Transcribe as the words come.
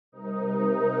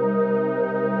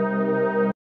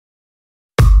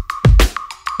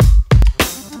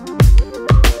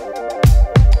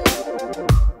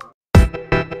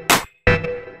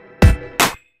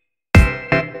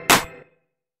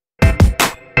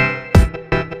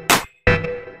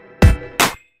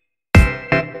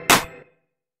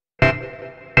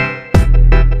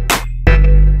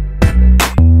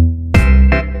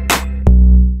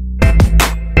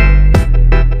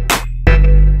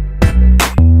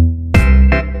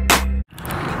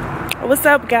What's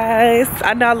up, guys?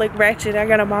 I know I look ratchet. I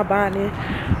got on my bonnet,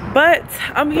 but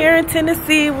I'm here in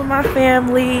Tennessee with my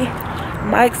family.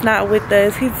 Mike's not with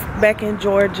us. He's back in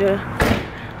Georgia,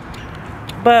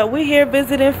 but we're here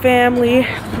visiting family.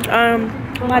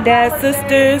 My dad's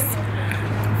sisters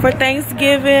for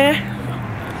Thanksgiving.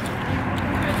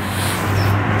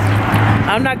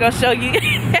 I'm not gonna show you.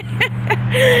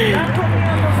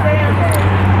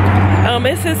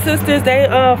 It's his sisters. They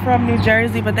from New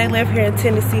Jersey, but they live here in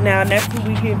Tennessee now, and that's who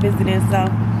we here visiting. So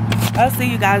I'll see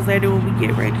you guys later when we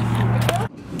get ready.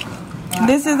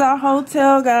 This is our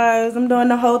hotel, guys. I'm doing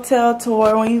the hotel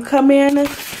tour. When you come in,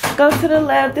 go to the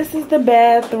left. This is the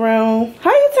bathroom.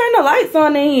 How you turn the lights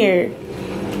on in here?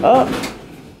 Oh.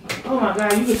 Oh my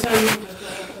God, you can tell you.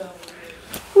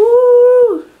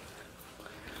 Ooh.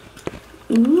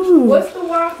 Ooh. What's the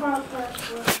Wi-Fi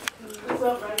password? What's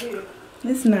up right here?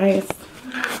 It's nice.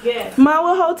 Yes.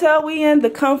 What hotel we in? The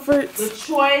Comforts. The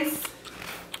choice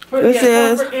for this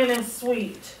is Comfort Inn and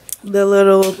Suite. The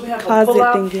little we have closet a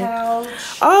pull-out thingy. Couch.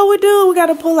 Oh, we do. We got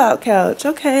a pull-out couch.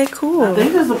 Okay, cool. I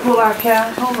think there's a pull-out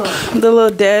couch. Hold on. The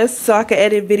little desk so I can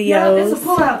edit videos. Yeah, it's a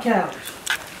pull-out couch.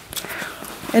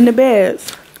 And the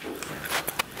beds.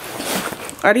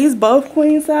 Are these both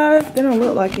queen size? They don't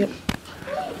look like it.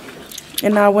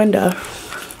 In our window.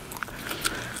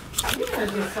 You gotta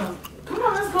get some. Come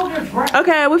on, let's go get breakfast.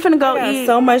 Okay, we finna go eat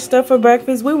so much stuff for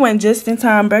breakfast. We went just in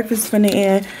time. Breakfast finna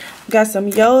end. Got some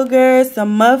yogurt,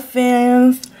 some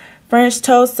muffins, French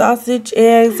toast, sausage,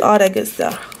 eggs, all that good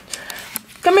stuff.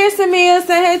 Come here, Samia.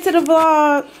 Say hey to the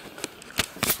vlog.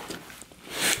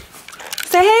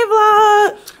 Say hey,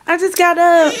 vlog. I just got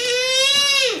up.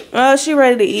 Oh, she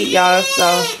ready to eat, y'all,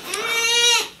 so.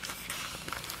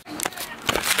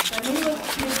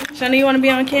 Shani, you want to be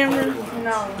on camera?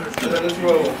 No.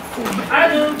 I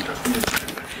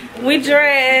do. We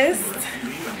dressed.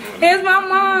 Here's my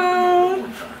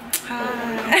mom.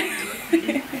 Hi.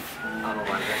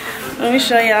 Let me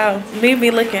show y'all. Me be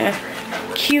looking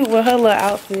cute with her little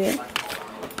outfit.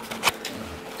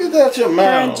 Get that your mouth.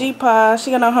 Her and G-Paw. She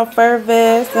got on her fur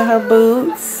vest and her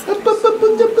boots.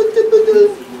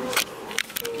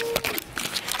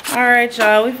 Alright,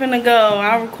 y'all. We finna go.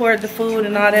 I'll record the food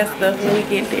and all that stuff when we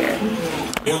get there.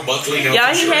 Y'all,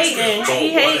 he hating.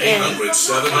 He hating.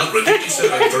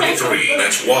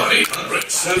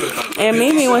 And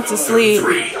Mimi went to sleep.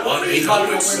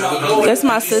 That's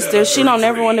my sister. She don't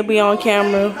ever want to be on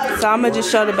camera. So I'm going to just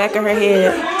show the back of her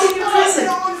head.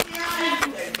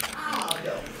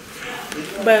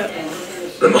 But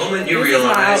the moment you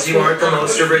realize you aren't the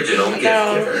most original gift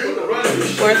giver.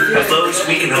 At Lowe's,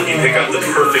 we can help you pick out the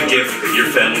perfect gift that your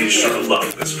family is sure to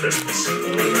love this Christmas.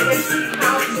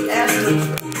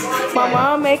 My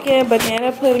mom making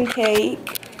banana pudding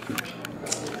cake.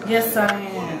 Yes, I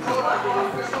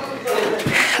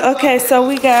am. Okay, so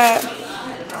we got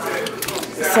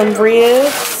some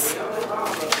ribs,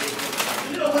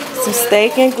 some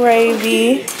steak and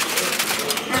gravy,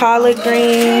 collard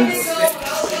greens,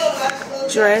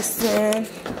 dressing,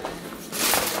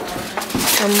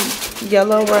 some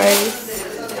yellow rice,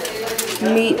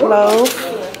 meatloaf,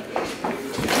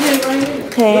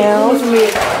 ham,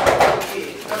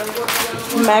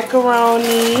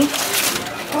 macaroni,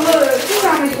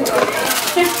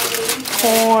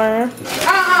 corn,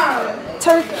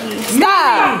 turkey.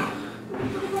 Stop!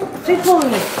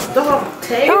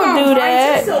 Don't do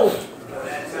that.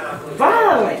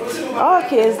 Violent. All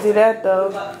kids do that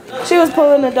though. She was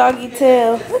pulling the doggy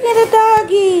tail. Look at the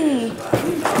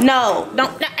doggy. No,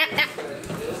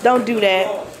 don't do that.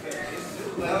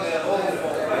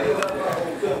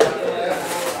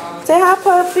 Say hi,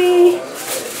 puppy.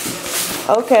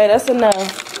 Okay, that's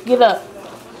enough. Get up.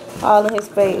 All in his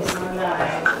face.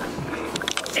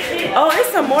 Oh, there's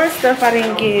some more stuff I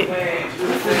didn't get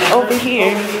over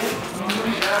here.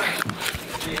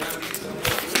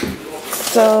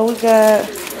 So we got,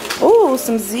 ooh,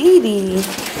 some ziti.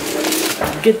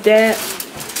 Get that.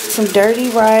 Some dirty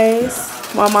rice.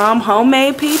 My mom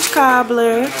homemade peach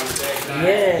cobbler.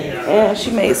 Yeah. And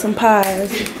she made some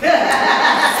pies.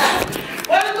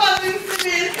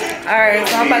 Alright,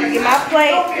 so I'm about to get my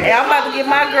plate. And I'm about to get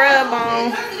my grub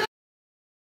on.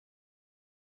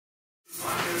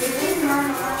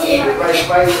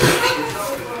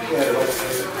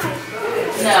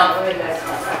 No.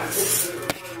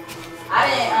 I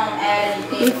didn't add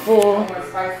anything. Full.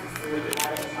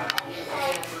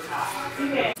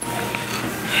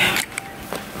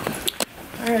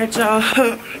 Alright, y'all.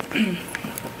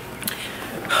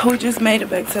 We just made it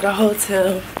back to the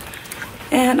hotel.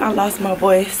 And I lost my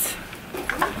voice.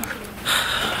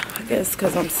 I guess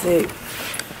because I'm sick.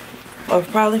 Or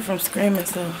probably from screaming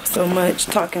so much,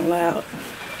 talking loud.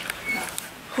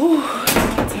 Whew,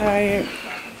 I'm tired.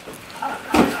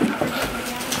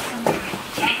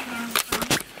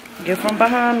 Get from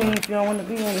behind me if you don't want to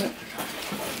be in it.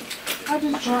 I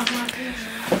just dropped my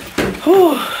fish.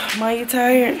 Whew, Ma, you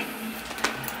tired?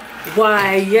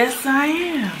 Why, yes I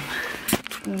am.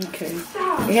 Okay.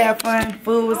 You had fun?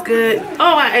 Food was good?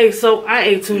 Oh, I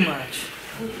ate too much.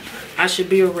 I should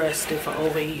be arrested for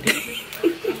overeating.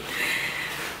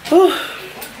 Whew.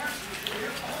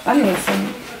 I need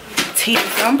some tea.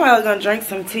 So I'm probably gonna drink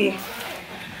some tea.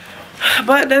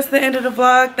 But that's the end of the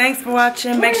vlog. Thanks for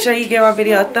watching. Make sure you give our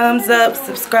video a thumbs up,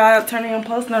 subscribe, turn on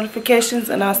post notifications,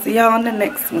 and I'll see y'all on the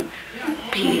next one.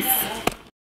 Peace.